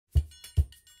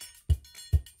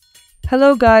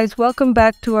Hello guys, welcome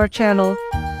back to our channel.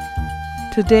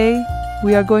 Today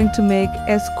we are going to make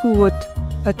Kuwut,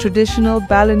 a traditional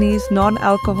Balinese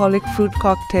non-alcoholic fruit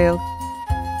cocktail.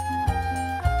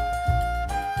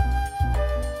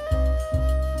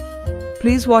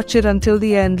 Please watch it until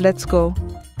the end. Let's go.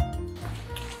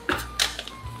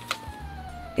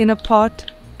 In a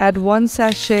pot, add 1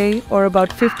 sachet or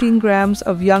about 15 grams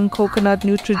of young coconut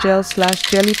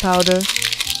NUTRIJEL/jelly powder,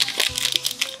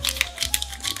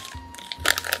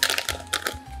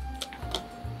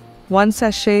 1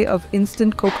 sachet of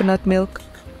instant coconut milk,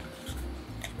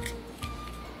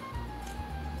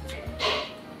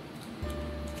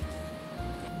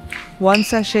 1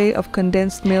 sachet of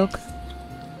condensed milk,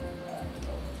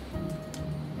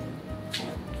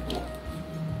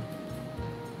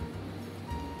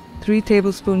 3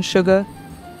 tablespoons sugar,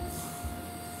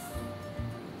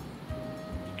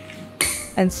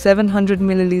 and 700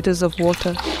 milliliters of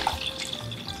water.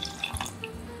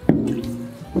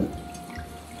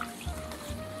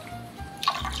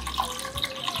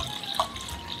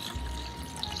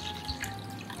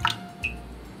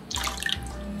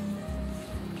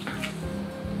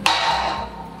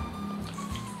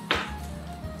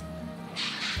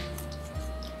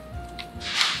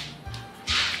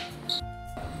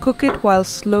 Cook it while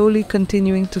slowly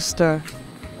continuing to stir.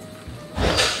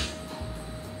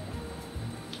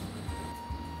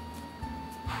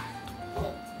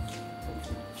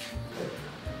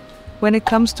 When it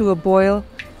comes to a boil,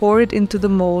 pour it into the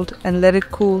mold and let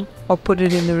it cool or put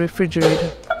it in the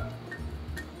refrigerator.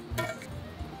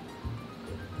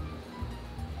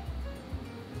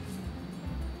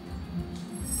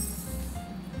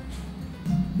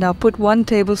 Now put 1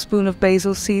 tablespoon of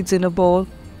basil seeds in a bowl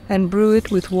and brew it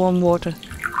with warm water.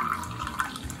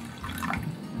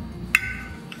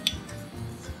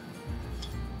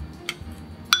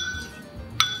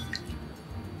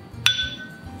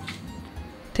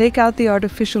 Take out the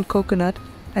artificial coconut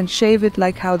and shave it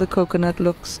like how the coconut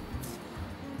looks.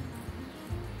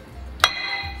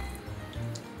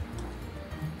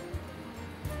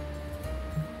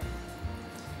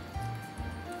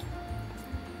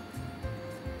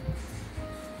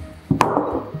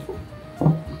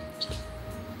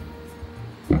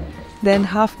 Then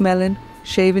half melon,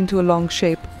 shave into a long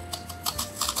shape.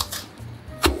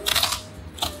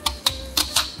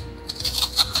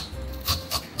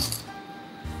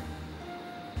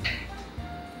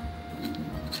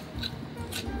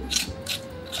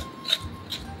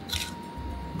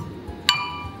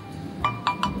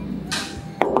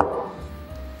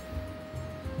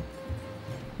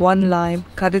 One lime,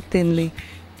 cut it thinly.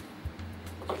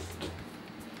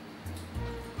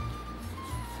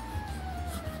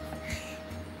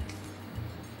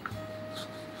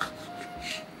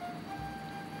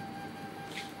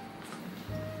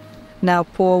 Now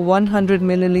pour 100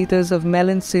 milliliters of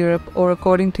melon syrup, or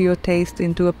according to your taste,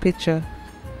 into a pitcher.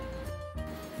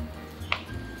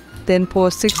 Then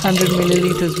pour 600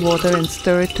 milliliters water and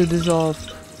stir it to dissolve.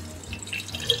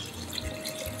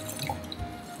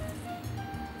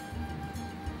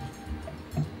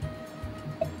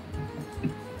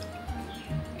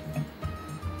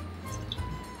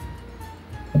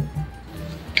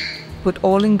 Put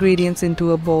all ingredients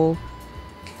into a bowl.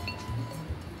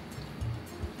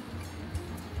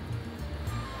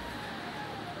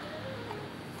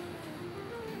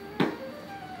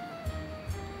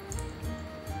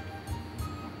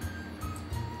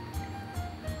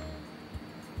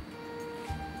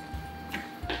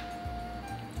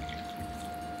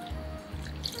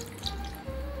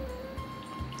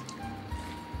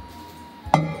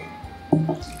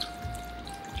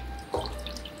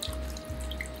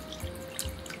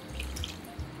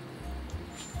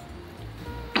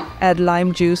 Add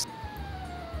lime juice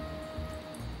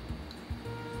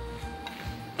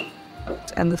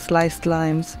and the sliced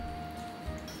limes.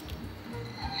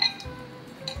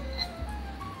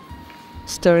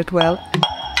 Stir it well.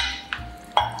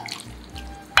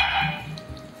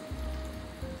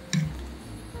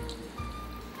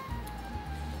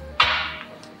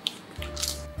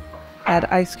 Add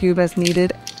ice cube as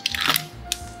needed.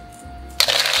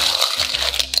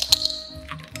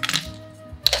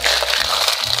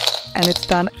 And it's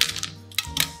done.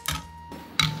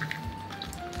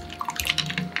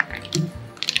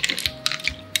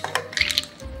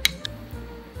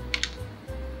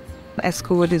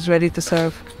 Kuwut is ready to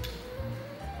serve.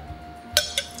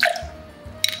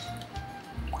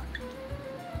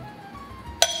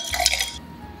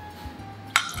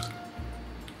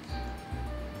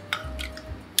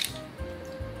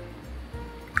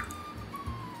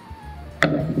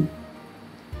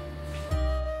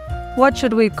 What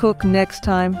should we cook next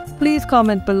time? Please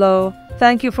comment below.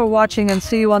 Thank you for watching and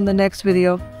see you on the next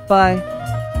video. Bye.